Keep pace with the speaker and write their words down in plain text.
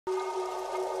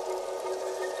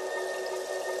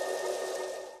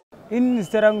Ini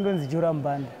zita rangu ndonzi Joram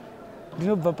Banda.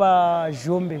 Ndinobva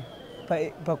paZhombe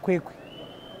paKwekwe.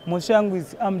 Mhosva yangu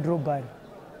is armed robbery.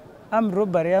 Armed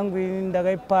robbery yangu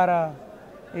ndakaipara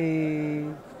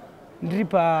ndiri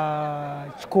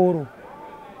pachikoro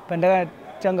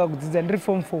pandakatanga kudzidza ndiri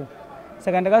form 4.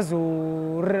 Saka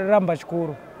ndakazoramba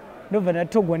chikoro. Ndobva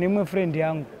ndatogwa nemwe friend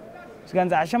yangu.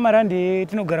 Zvikanzi ashamari hande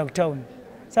tinogara kutauni.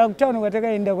 Saka kutauni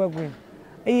kwatakaenda kwakwe.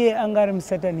 Iye anga ari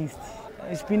musatanist.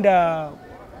 Achipinda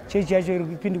chechi yacho iri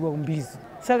kupindirwa kuMbizi.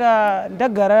 Saka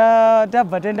ndagara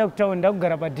tabva taenda kutauni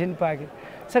ndakugara paDen Park.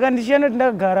 Saka ndichienda kuti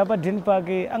ndakagara paDen Park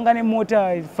anga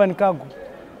nemota Fun Cargo.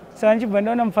 Saka ndichibva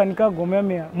ndaona muFun Cargo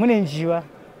muya mune njiva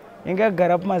yanga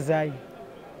yagara pamazai.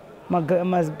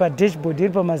 Padashboard iri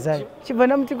pamazai. Chibva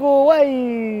ndamuti ko wai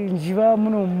njiva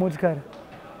muno mumotikari.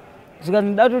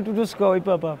 Zvikanzi ndatotosvikawo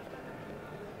ipapa.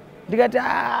 Ndikati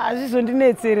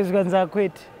hazvizondinetsere zvikanzi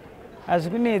akwete.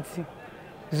 Hazvikunetsi.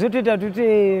 Zvotoita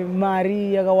kuti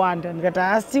mari yakawanda. Ndikati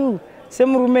asi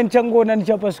semurume ndichangoona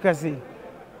ndichapasvika sei.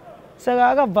 Saka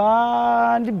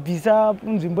akabva ndibvisa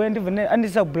nzvimbo yandibva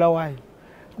andisa kuBulawayo.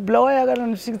 kuBulawayo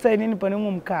akanondisvikisa inini pane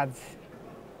mumwe mukadzi.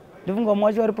 Ndofunga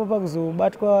mwacho aripo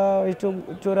pakuzobatwa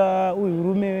tora uyu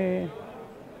rume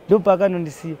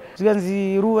ndopakanondisiya.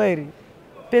 Zvikanzi ruva iri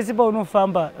pese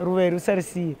paunofamba ruva iri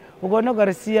usarisiye. Ukaona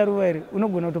ukarisiya ruva iri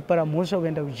unogona kutopara mhosva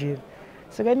ukaenda kujeri.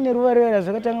 Saka ndine ruva rera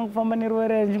zvakatanga kufamba neruva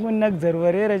rera ndichingonakidza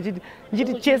ruva rera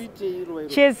nchiti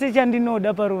chese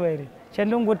chandinoda paruva iri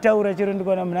chandongotaura chero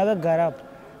ndikaona munhu akagara apo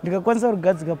ndikakwanisa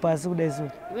kugadzika pasi kudai so.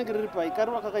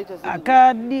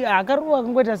 Akaruwa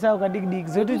akangoita sawo kadiki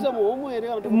zoti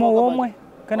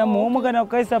muhomwe kana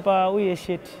kukaisa pauye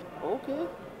sheti.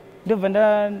 Ndobva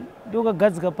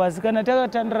ndokagadzika pasi kana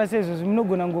takatandira seizvozvi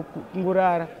munogona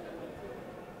kungorara.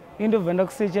 Ndobva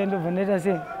ndakusecha ndobva ndaita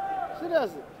sei.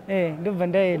 Ndobva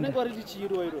ndaenda.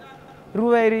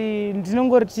 Ruva iri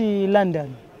ndinongoriti London.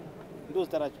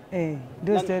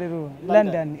 Ndo zita reruva.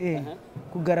 London.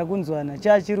 Kugara kunzwana.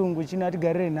 Chachirungu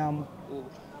chinotigarire nhamo.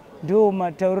 Ndo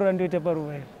matauriro andoita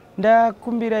paruva iri.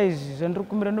 Ndakumbira izvi zvandiri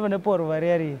kumbira ndobva ndapiwa ruva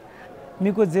riya.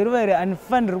 Mhiko dzeruva iri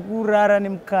hanifaniri kurara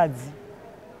nemukadzi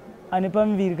ane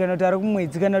pamuviri kana kuti ari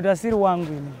kumwedzi kana kuti asiri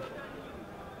wangu ini.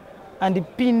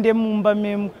 Handipinde mumba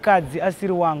memukadzi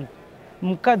asiri wangu.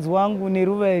 Mukadzi wangu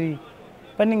neruva iri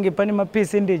panenge pane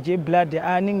mapercentage eblood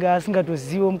anenge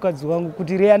asingatozivo mukadzi wangu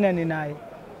kuti reanane naye.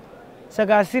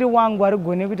 Saka asiri wangu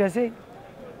harigone kuita sei?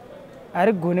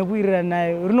 Harigone kuirira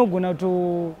naye. Rinogona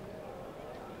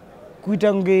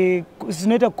kuita kunge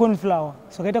zvinoita cornflower.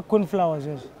 Zvakaita cornflower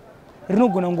zvozvo.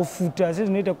 Rinogona kungofuta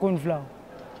sezvinoita cornflower.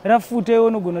 Rafuta iwe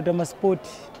unogona kuita maspoti.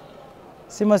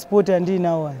 Semaspoti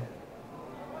handinawo aya.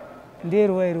 Ndiye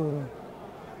ruva iroro.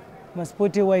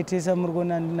 Maspoti ewhite esa muri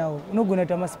kuona ndinawo. Unogona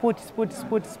kuita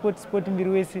maspoti mbiri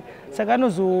wese. Saka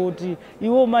anozoti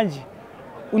iwo manje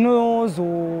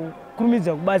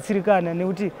unozokurumidza kubatsirikana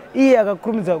nekuti iye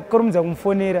akakurumidza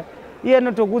kumufonera. Iye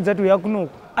anotokuudza kuti uya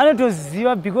kunoku.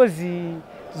 Anotoziva because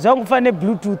zvangofana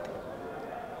nebluetooth.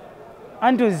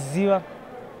 Anotoziva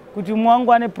kuti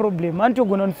mwangu ane problem.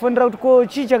 Anotogona kunifonera kuti ko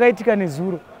chii chakaitika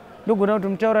nezuro. Ndogona kuti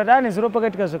mutaura kuti nezuro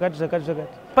pakaitika zvakati.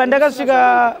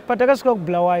 Patakasvika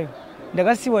kuBulawayo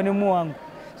ndakasiyiwa nemumwe wangu.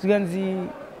 Zvikanzi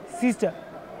sister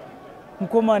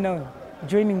mukomana uyu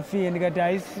joining fee. Ndikati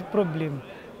haisi problem.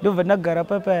 Ndobva ndagara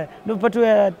papaya. Ndobva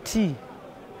patouya tea.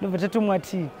 Ndobva tatomwa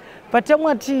tea.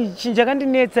 Patamwa tea chinhu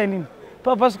chakandinetsa inini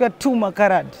pasvika 2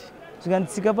 makarati.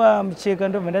 Zvikanditsika pamucheka.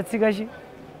 Ndobva ndatsika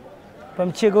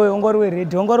pamucheka uyo wanga uri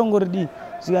weredhi wanga uri dii.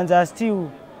 Zvikanzi asi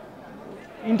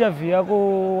interview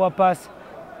yako wapasa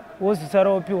wozosara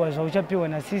wopiwa zvauchapiwa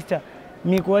nasister.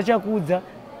 Mhiko vachakuudza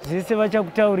zvese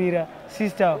vachakutaurira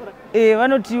sister.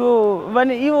 Vanoti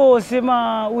ivo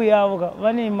semauya avo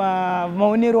vane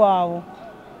maonero avo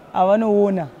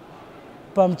avanoona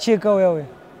pamucheka uya.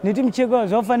 Nekuti mucheka uya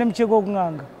zvaufanira mucheka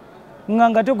wokung'anga.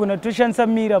 Ng'anga togona toshandisa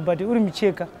mira but uri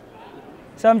mucheka.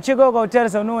 Saka mucheka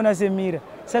ukautarisa unoona semira.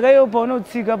 Saka iwo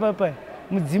paunotsika papaya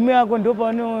mudzimu yako ndo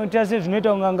paunoita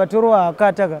sezvinoita ng'anga torova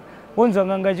hakataka. Wonzwa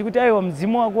ng'anga achikuti aiwa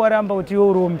mudzimu wako waramba kuti iwe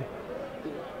urombe.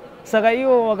 Saka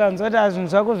iwo wakanzwa kuti zvinhu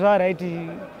zvako zvaraiti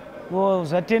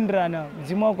zvatenderana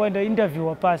mudzimu wako waenda interview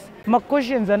wapasi.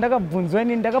 Maquestions andakabvunzwa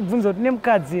inini ndakabvunzwa kuti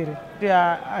nemukadzi here. Kuti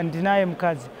handinaye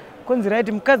mukadzi. Kunzi right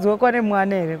mukadzi wako ane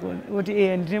mwana here.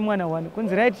 Kuti ndine mwana 1.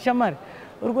 Kunzi right shamari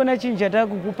uri kuona chinhu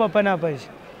chatakukupa panapa ichi.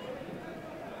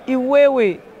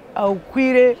 Iwewe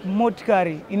aukwire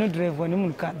motikari inodhiraivhwa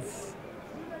nemunhukadzi.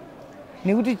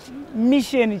 Nekuti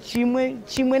mission chimwe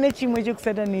nechimwe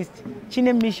chekusatanist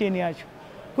chine mission yacho.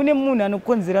 Kune munhu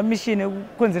anokonzera mission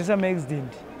yekukonzeresa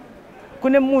maaccident.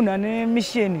 kune munhu ane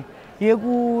misheni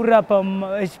yekurapa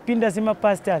achipinda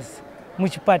semapastors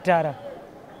muchipatara.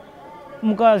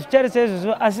 Mukazvitarisa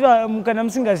izvozvo asi kana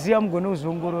musingaziva mugone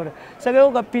kuzviongorora. Saka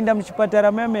ukapinda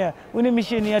muchipatara meya une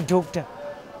misheni yadhokta,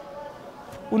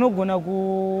 unogona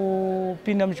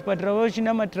kupinda muchipatara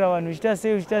uchinamatira vanhu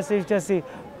uchita sei,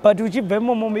 but uchibva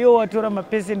imomo iwo watora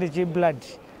mapercentage eblood.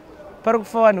 Pari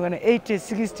kufa vanhu kana 80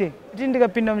 60. Kuti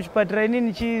ndikapinda muchipatara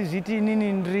inini chizviti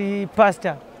inini ndiri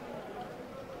pastor,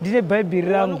 ndine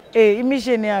bhaibheri rangu,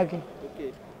 imisheni yake,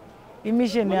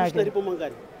 imisheni yake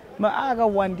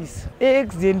akawandisa.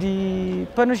 Accident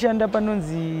panoshanda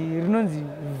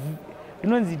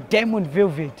rinonzi diamond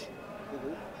velvet.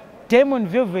 Diamond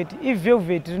velvet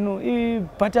velvet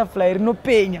butterfly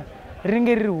rinopenya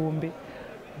rinenge riri hombe.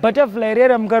 Butterfly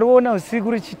rera mukariona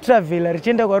usiku richitravela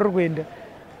richienda kwariri kuenda,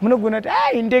 munogona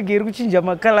kuti ndege iri kuchinja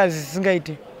macolors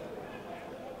zvisingaite,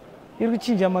 iri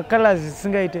kuchinja macolors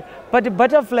zvisingaite. But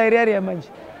butterfly rari yamanje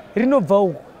rinobva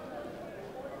uku.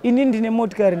 Ini ndine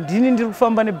motikari, ndini ndiri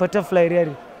kufamba nebutterfly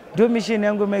rari, ndo misheni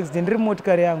yangu yemaaccident, ndiri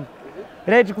motikari yangu.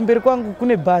 Right, kumberi kwangu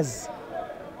kune bhazi,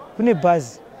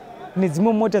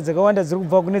 nedzimwe mota dzakawanda dziri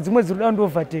kubva kune dzimwe dziri kuda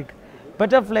kuovertake.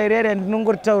 Butterfly rari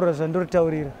handinongoritaurira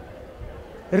zvandoritaurira,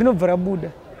 rinobva rabuda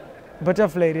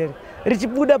butterfly rari.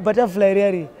 Richibuda butterfly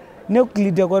rari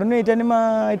nekuglidha kwarinoita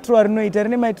nemaitiro arinoita,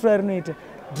 rine maitiro arinoita,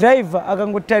 driver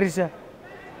akangotarisa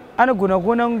anogona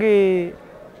kuona kunge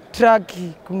truck,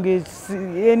 kunge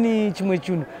eni chimwe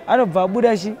chinhu, anobva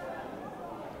abuda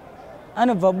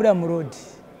muroad.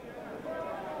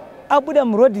 Abuda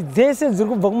muroad dzese dziri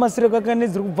kubva kumashure kwake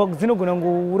nedziri kubva dzinogona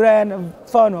kungouraya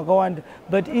vanhu vakawanda,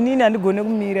 but inini handigone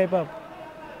kumira ipapo,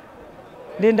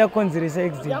 ndendakonzeresa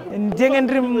accident.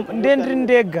 Ndiri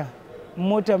ndega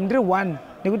mota, ndiri 1,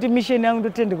 nekuti misheni yangu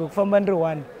ndotendeka kufamba ndiri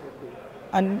 1,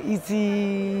 and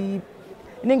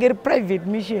inenge iri private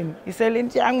mission,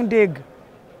 isilent yangu ndega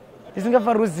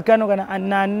isingafaniri kuzikanwa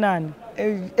kana nani.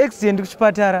 Accident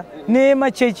kuchipatara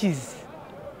nemachurches,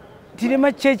 tine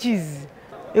machurches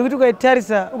ekuti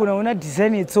ukaitarisa ugona kuona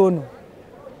design yetsono,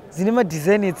 dzine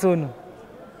madesign etsono,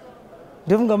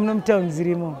 ndofunga muno mutaundi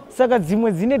dzirimo. Saka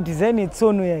dzimwe dzine design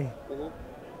yetsono yayi,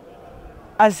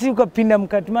 asi ukapinda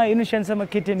mukati mayo inoshandisa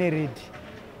maketeni red,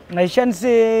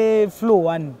 haishandise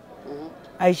floor 1,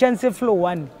 haishandise floor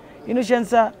 1,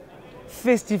 inoshandisa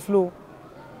first floor,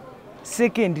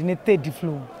 second ne-third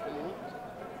floor.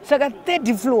 Saka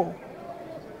third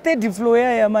floor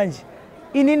yaya manje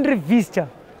ini ndiri visitor,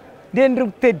 ndiye ndiri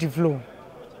ku3rd floor.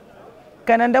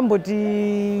 Kana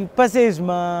ndamboti pasei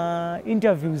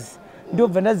zvima-interviews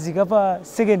ndobva ndadzika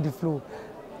pa2nd floor.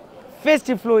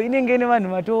 First floor inenge ine vanhu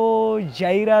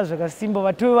vatojaira zvakasimba,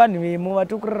 vatove vanhu vemo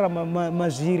vatokurarama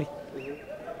mazviri,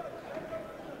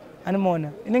 anomaona,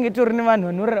 inenge itori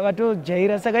nevanhu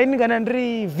vatojaira. Saka ini kana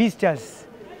ndiri visitors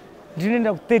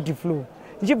ndinoenda ku3rd floor.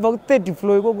 Ndichibva ku3rd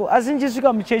floor ikoko, asi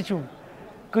ndichisvika muchechi umu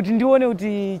kuti ndione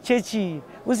kuti chechi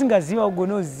usingaziva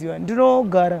ugone kuziva,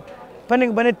 ndinogara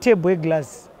panenge pane table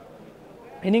yeglass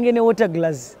inenge newater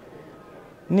glass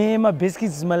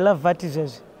nemabescuits, zvimalavati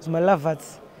zvazvi,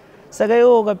 zvimalavats. Saka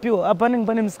iwo ukapiwa apa panenge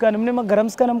pane musikana, mune magara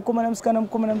musikana mukomana.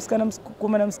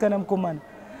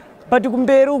 But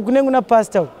kumberi uku kunenge kuna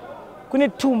pastor, kune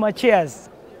 2 machairs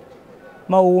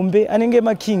mahombe anenge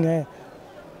making aya.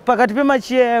 Pakati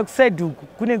pemacheya aya kuside uku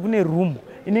kune room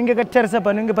inenge yakatarisa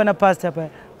panenge pana pastor paya.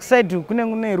 Kuside uku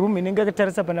kune room inenge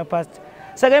yakatarisa pana pastor.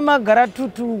 Saka imagara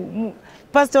tutu,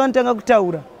 pastor vanotanga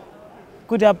kutaura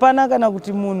kuti hapana kana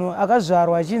kuti munhu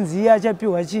akazvarwa achinzi iye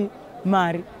achapiwa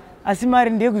mari, asi mari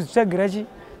ndiye kuzvitsvagira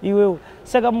iwewe.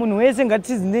 Saka munhu wese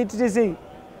ngatitite sei,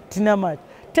 tinamata.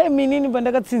 Time inini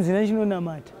pandakatsinzina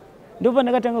chinonamata, ndo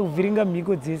pandakatanga kuvhiringa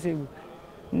mhiko dzese.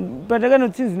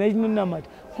 Pandakanotsinzina chinonamata,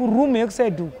 kuroom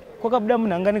yekuside uku kwakabuda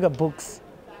munhu anga nekabox,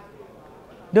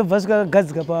 ndobva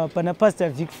zvikagadzika pana pastor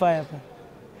Vic Fire pa.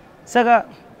 Saka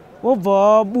wobva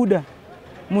wabuda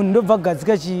munhu ndobva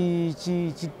agadzika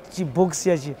chibox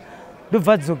yachi,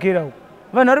 ndobva adzokera uku.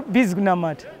 Vanhu vari busy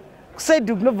kunamata.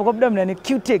 Kuside uku ndobva kwabuda munhu ane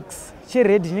Q-Tex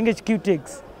chered, chinenge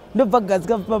Q-Tex, ndobva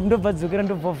agadzika papo, ndobva adzokera,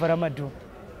 ndobva vavhara madhoo.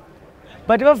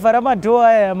 But vavhara madhoo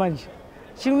aya manje,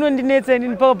 chinondinetsa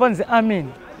inini paka panzi amen.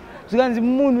 Zvikanzi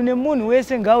munhu nemunhu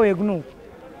wese ngauye kunoku,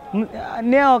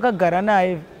 neawakagara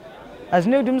naye,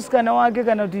 hazvine kuti musikana wake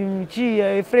kana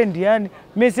kuti friend yani,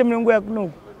 mese munongouya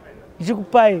kunoku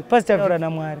ndichikupai pastor vhura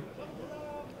naMwari.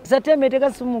 Satime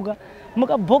takasimuka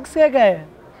mukabox kakaya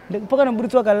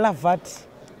pakanoburitswa kalavati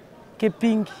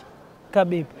kepingi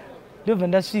kabepa, ndobva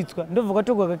ndasvitswa, ndobva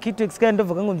kwatogwa kakitex kaya,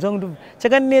 ndobva kangonzwangu, ndobva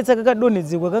chakandinetsa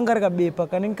kakadonhedzegwa, kanga kabepa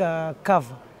kanenge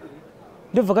kakavha,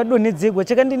 ndobva kadonhedzegwa.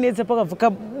 Chakandinetsa pakabva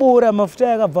kabora, mafuta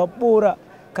yakabva bora,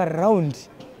 karound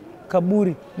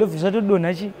kaburi ndobva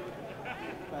zvatodonha chi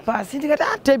pasi ndikati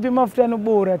type yemafuta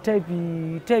anoboora type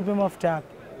yemafuta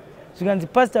api zvikanzi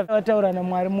pastor vataura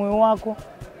naMwari mwoyo wako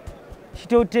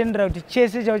chitotendera kuti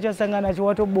chese chauchasangana nacho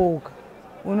watobouka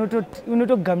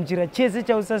unotogamuchira chese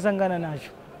chausasangana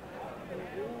nacho.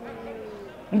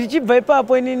 Ndichibva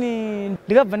ipapo inini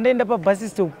ndikabva ndaenda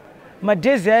pabus stop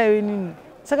madhezi ayo inini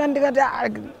saka ndikati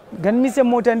ganimise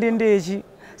mota ndiendechi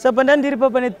saka ndandiri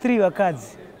papa pane 3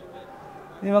 vakadzi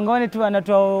vanga vane tuvana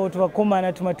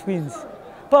tuvakomana twins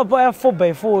papo aya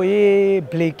 4x4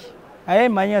 yeblack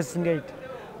ayaimhanya zisingaita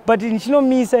but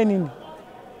ndichinomisa inini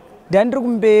ndandiri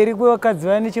kumberi kwevakadzi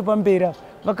vaya nechepamberi apa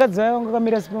vakadzi vaya vanga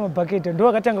vakamira sepamabhaketa ndo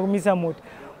vakatanga kumisa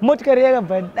motikari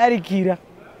yakabva darikira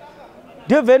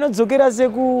ndobva inodzokera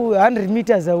seku 100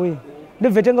 meters away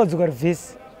ndobva tanga kudzoka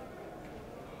rivhesi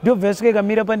ndobva yasvika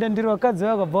ikamira pandandiri vakadzi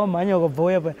vaya vakabva vamhanya vakabva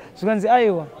uya paya zvikanzi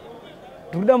aiwa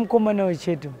ndikuda mukomana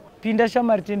wecheto pinda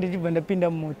shamari tende ndichibva ndapinda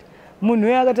mumota munhu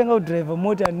uye akatanga kudhiraivha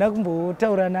mota handina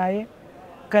kumbotaura naye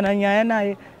kana nyaya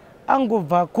naye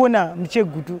angobva kona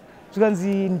muchegutu zvikanzi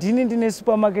ndine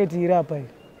supermarket iri apa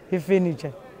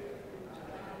yefurniture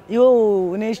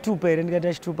iwo une chitupa here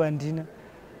ndikati chitupa handina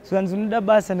zvikanzi unoda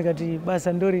basa ndikati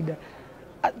basa ndorida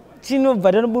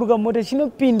chinobva tanoburuka mota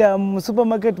chinopinda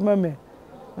musupermarket mame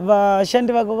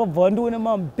vashandi vake vakabva vandiona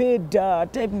mabhedha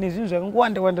type nezvinhu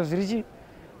zvakangowanda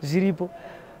zviripo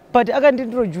but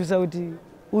akandintrodusa kuti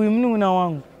uyu munun'una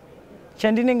wangu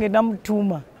chandinenge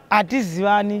ndamutuma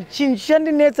hatizivani chinhu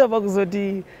chandinetsa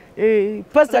pakuzoti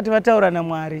pastor ati vataura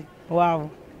naMwari wavo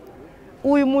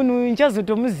uyu munhu uyu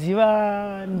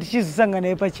ndichazotomuziva ndichizosangana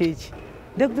naye pachechi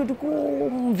ndekutoti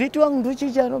muvheti wangu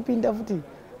ndochichi anopinda futi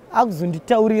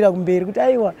akuzonditaurira kumberi kuti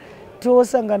aiwa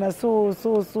tosangana so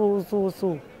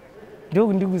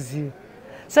ndokundikuziva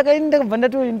saka ini ndakabva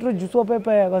ndatointroducewa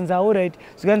paipaya akanzi alright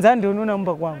zvikanzi handionoona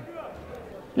mumba kwangu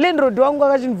landlord wangu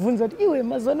akachindibvunza kuti iwe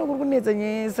mazuva ano kuri kunetsa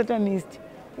nyaya yesatanist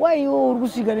wai iwo uri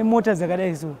kusvika nemota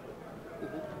dzakadai so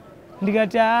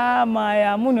ndikati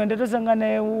maya munhu wandatosangana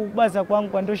naye kubasa kwangu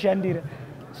kwandoshandira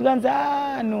zvikanzi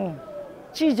no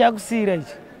chii chakusiyira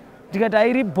ichi ndikati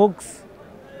airi box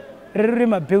riri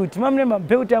mabelt mamune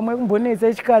mabelt amwe kumbonetsa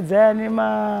echikadzi aya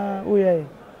nemauya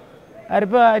ari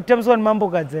patambiswa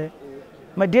nemambokadzi aya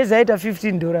madhezi aita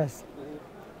 $15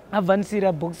 abva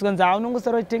ndisiyira box kanzi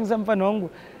unongosara uchitengesa mufana wangu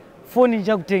foni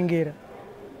ichakutengera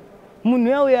munhu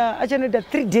yauya achanoita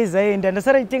 3 days aenda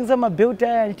ndasara ichitengesa mabelt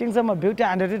aya ndichitengesa mabelt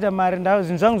aya ndatoita mari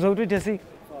zvinhu zvangu zvakutoita sei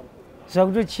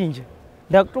zvakutochinja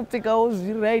ndakutopfekawo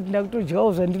zviright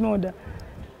ndakutodywawo zvandinoda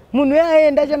munhu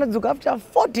yaenda achanodzoka after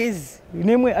 4 days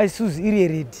nemwe isuzu iri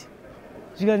red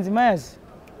zvikanzi mayasi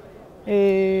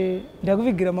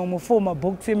ndakuvigira mamwe 4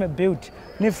 mabhox emabelt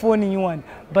nefoni nyuwani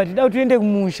but da kuti uende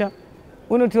kumusha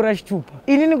unotora chitupa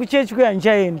inini kuchechi kuya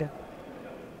ndichaenda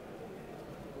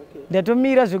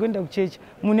ndatomira zvekuenda kuchechi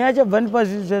munhu yachabva ndipa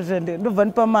zvinhu ndobva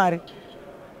ndipa mari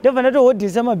ndobva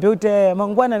ndatohodhesa mabelt aya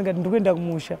mangwana ndikati ndikuenda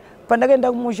kumusha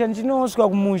pandakaenda kumusha ndichinosvika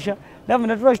kumusha ndabva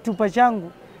ndatora chitupa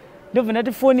changu ndobva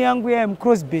ndati foni yangu yaya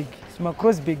mucrossbag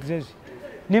macrossbag zvezvi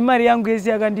nemari yangu yese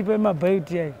yakandipa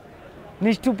mabelt yayo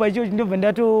nechitupa ichochi ndobva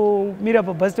ndatomira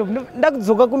pabus stop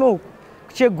ndakudzoka kuno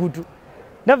kuchegutu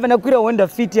ndabva ndakwira Honda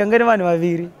Fit yanga ine vanhu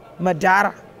vaviri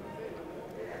madhara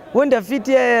Honda Fit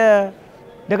yaya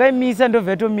ndakaimisa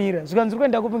ndobva yatomira zvikanzi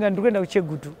urikuenda kupinga ndikuenda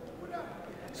kuchegutu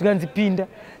zvikanzi pinda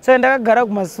saka ndakagara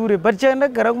kumasure but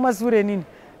chakandagara kumasure nini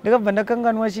ndakabva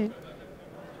ndakanganwa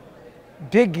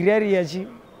bhegi riya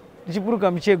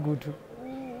ndichipuruka muchegutu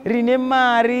rine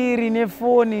mari rine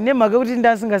foni nemhaka kuti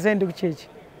ndasingasaende kuchechi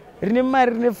rine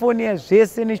mari rine foni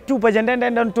yazvese nechitupa chandaenda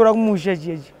notora kumusha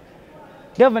chechi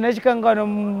ndabva ndachikanganwa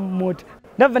mumota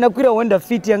ndabva ndakwira Honda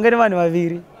Fit yanga ine vanhu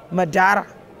vaviri madhara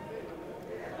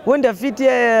Honda Fit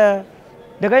yaya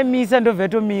ndakaimisa ndobva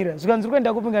yatomira zvikanzi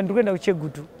urikuenda kupinga ndikuenda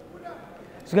kuchegutu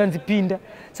zvikanzi pinda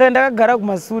saka ndakagara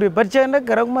kumasure but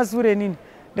chakandagara kumasure nini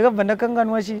ndakabva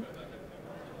ndakanganwa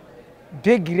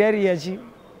bhegi riya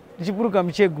ndichipuruka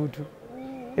muchegutu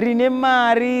rine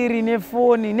mari rine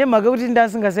foni nemhaka kuti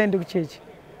ndasingasaende kuchechi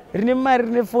rine mari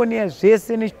rine foni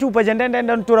yazvese nechitupa chandaenda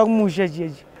notora kumusha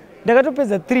chechi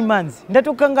ndakatopedza 3 months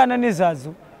ndatokangana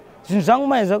nezvazo zvinhu zvangu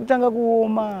mai zvakutanga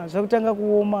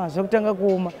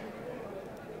kuoma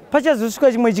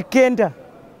pachazosvika chimwe chikenda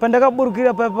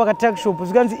pandakaburukira paya pakatakshop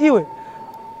zvikanzi iwe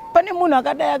pane munhu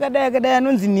akadai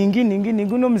anonzi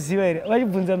ningi unomuziva here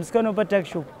vachibvunza musikana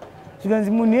wepatakshop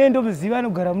zvikanzi munhu iye ndomuziva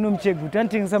anogara muno muchegutu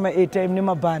anotengesa maairtime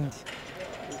nemabhandi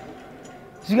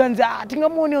zvikanzi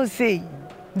tingamuonewo sei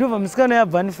ndobva musikana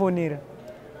yabva andifonera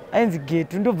ainzi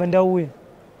getu ndobva ndauya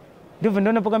ndobva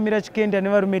ndaona pakamira chikenda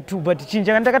nevarume 2 but chinhu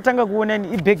chakandakatanga kuona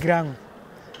ni ibhegi rangu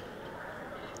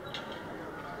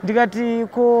ndikati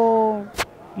ko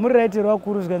muri raiti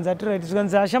rwakuru zvikanzi atiraiti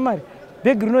zvikanzi ashamari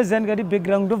bhegi rinoziva ndikati bhegi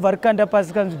rangu ndobva rikanda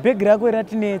pasi kanzi bhegi rako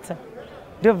ratinetsa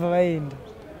ndobva vaenda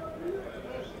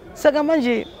saka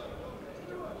manje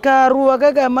karuva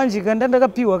kakaya manje kanda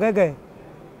ndakapiwa kakaya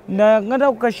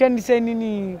ndakanda kukashandisa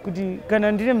inini kuti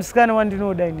kana ndine musikana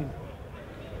wandinoda inini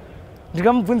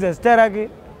ndikamubvunza zita rake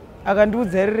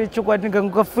akandiudza riri chokwadi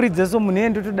ndikafuridza so munhu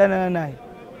endotodanana naye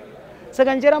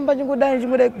saka ncheramba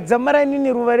chingodai dzamara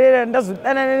inini ruva rera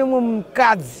ndazodanana nemwe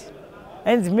mukadzi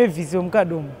ainzi Mavis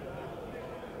wemukadomo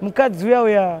mukadzi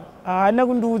uya haana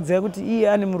kundiudza kuti iye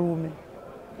ane murume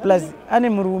plus ane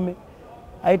murume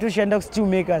aitoshanda kustew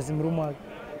makers murume wake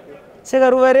saka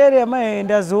ruva rere amaye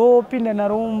ndazopinda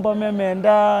naro mumba meme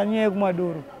ndanyaya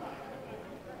yekumadoro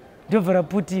ndobva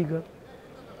raputika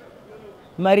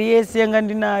mari yese yanga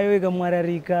ndinayo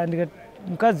ikamwararika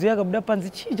mukadzi uya akabuda panze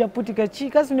chii chaputika chii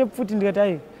kasi nepfuti ndikati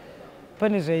ai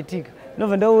pane zvaitika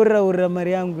ndobva ndaurira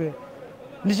mari yangu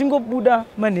ndichingobuda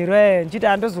manheru aya nchiti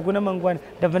handozokuna mangwana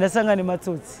ndabva ndasangana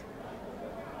nematsotsi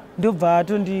ndobva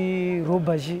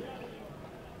atondirobha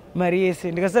mari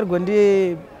yese ndikasarigwa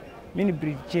ndiye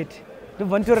minibridge chete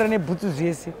ndobva nditorera nebhutsu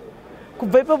zvese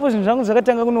kubva ipapo zvinhu zvangu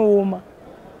zvakatanga kunooma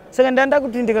saka ndanda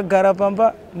kuti ndikagara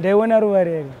pamba ndaiona ruva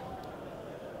rere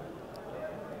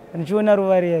ndichiona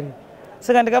ruva rere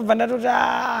saka ndikabva ndatoti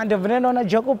ndabva ndaendaona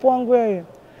Jacob wangu yoyo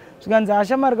zvikanzi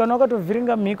ashamari kana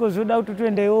wakatovhiringa mhiko zvoda kuti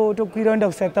toendayo tokwira enda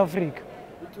kuSouth Africa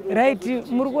right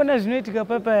muri kuona zvinoitika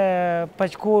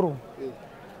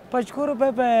pachikoro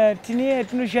papa tine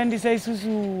tinoshandisa isusu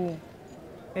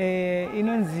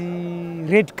inonzi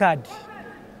red card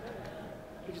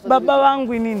baba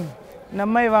vangu inini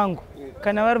namai vangu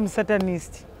kana vari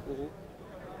musatanist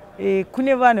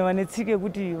kune vanhu vane tsike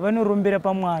kuti vanorombera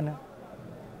pamwana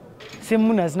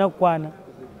semunhu asina kukwana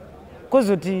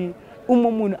kozoti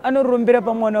umwe munhu anorombera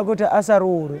pamwana wake kuti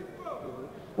asaroorwe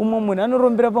umwe munhu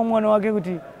anorombera pamwana wake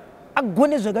kuti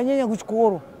agone zvakanyanya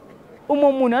kuchikoro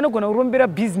umwe munhu anogona kurombera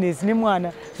business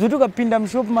nemwana zvoti ukapinda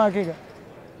mushopu make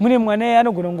mune mwana iye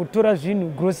anogona kungotora zvinhu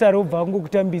grocery obva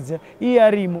angokutambidza iye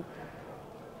arimo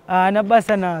haana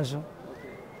basa nazvo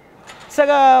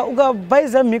saka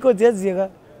ukabvaiza mhiko dziya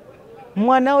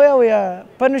mwana uya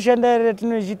panoshanda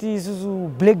ratinochiti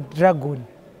isusu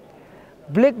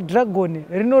black dragon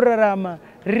rinorarama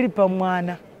riri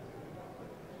pamwana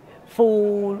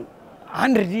for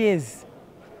 100 years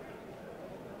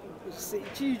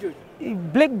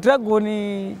black dragon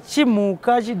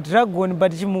chimhuka chidragon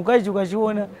but chimhuka ichi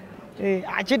ukachiona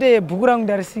achete bhuku rangu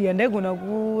ndarisiya ndaigona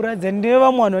kuradza ndine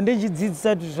vamwe vanhu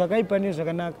vandichidzidzisa kuti zvakaipa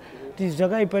nezvakanaka kuti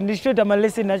zvakaipa ndichitoita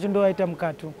maleseni acho ndoaita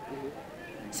mukato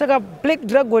saka black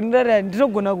dragon rara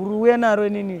ndinogona kuruya naro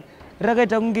inini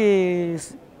rakaita kunge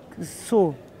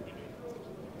so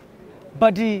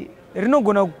but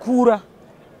rinogona kukura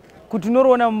kuti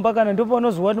unoroona mumba kana ndopa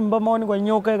unoziva kuti mumba maonekwa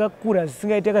nyoka yakakura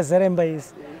zisingaiti yakazara imba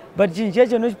yese but chinhu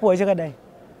chacho nochipuwa chakadai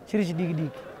chiri chidiki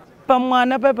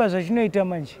pamwana paipa zvachinoita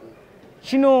manje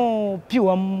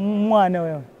chinopiwa mwana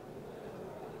wewe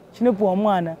chinopiwa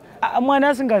mwana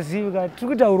asingazivi ka tiri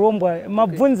kuita urombwa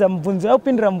mubvunzo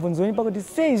akupindira mubvunzo wenyu pakuti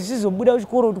sei zvizobuda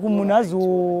kuchikoro kuti munhu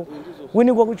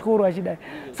azoonekwa kuchikoro achidai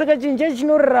saka chinhu chacho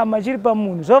chinorarama chiri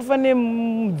pamunhu zvakafanira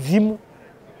mudzimu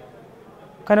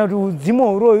kana kuti udzimu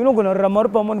hwuroyo unogona kurarama uri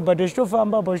pamunhu but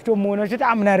achitofamba pachitomuona achiti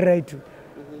amuna riright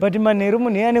but manheru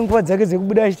munhu iye ane nguva dzake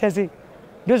dzekubuda achita sei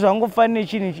ndozvangofanira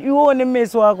chinhu ichi iwewo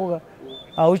nemeso wako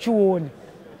hauchioni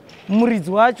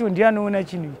muridzi wacho ndiye anoona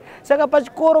chinhu ichi saka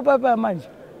pachikoro papa manje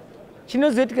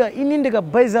chinozoitika ini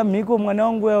ndikabhaiza mhiko mwana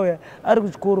wangu uya ari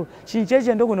kuchikoro chinhu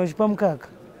chaicho ndogona kuchipa mukaka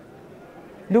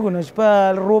ndogona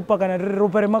kuchipa ropa kana riri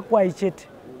ropa remakwai chete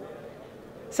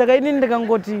saka ini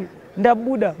ndikangoti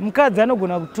ndabuda mukadzi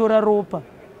anogona kutora ropa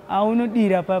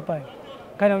aunodira papaya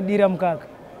kana kudira mukaka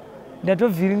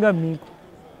ndatovhiringa mhiko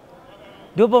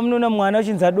ndopamunoona mwana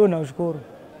uchinzi adonha kuchikoro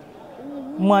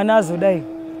mwana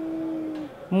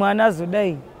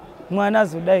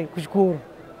azodai kuchikoro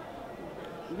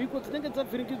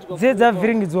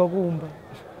dzavhiringidzwa kuumba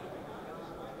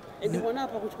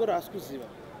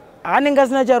anenge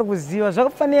asina chaari kuziva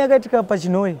zvakafanira yakaitika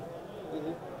pachinoi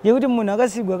yekuti munhu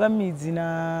akasigwa kamidzi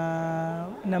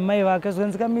namai vake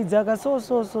zvanzi kamidzi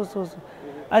akasoso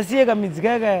asi iye kamidzi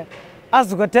kaya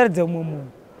azokataridza umwe munhu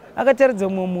akataridza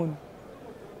umwe munhu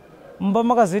mumba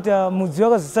makazoita mudzi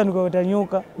wakazosanduka kuita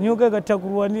nyoka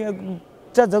ikatakurwa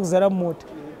tadza kuzara mota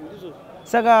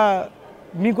saka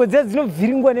mhiko dziya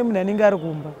dzinovhiringwa nemunhu anenge ari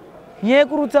kumba nyaya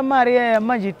yekurutsa mari yaya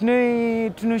manje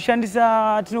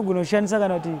tinogona kushandisa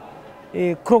kana kuti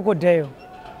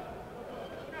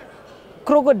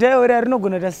crocodile ria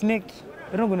rinogona kuita snake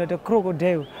rinogona kuita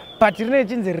crocodile but rinenge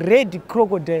chinzi red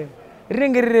crocodile,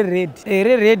 rinenge riri red.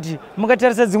 Red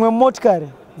mukatarisa dzimwe motikari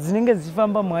dzinenge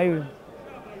dzichifamba muhighway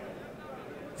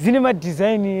dzine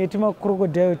madizaini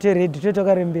etimacrocodile tered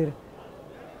totakarembera.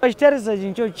 Pachitarisa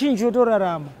chinhu chinhu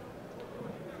chotorarama.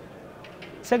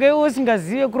 Saka iwe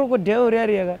usingazive crocodile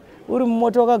riyari yaka uri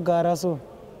mumoto wakagara so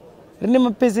rine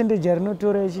mapercentage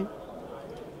arinotora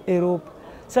eropa.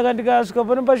 Saka ndikasvika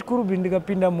pano pachikurubi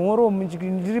ndikapinda mhoro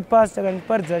ndiri pasi saka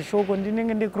ndiparidza shoko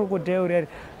ndinenge ndecrocodile riyari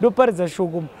ndoparidza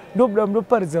shoko ndobuda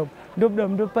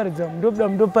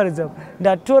ndoparidza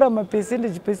ndatora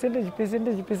mapercentage.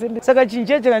 Saka chinhu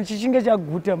chacho chichinge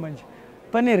chaguta manje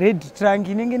pane red trunk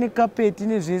inenge nekapeti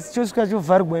nezvese chosvika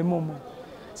chovharigwa imomo.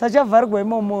 Saka chavharigwa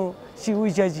imomo chiu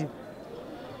ichachi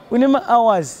une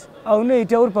mahours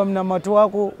aunoita uri pamunamato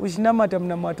wako uchinamata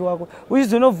munamato wako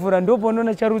uchizonovhura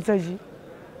ndopaunona charutsa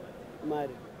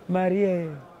mari.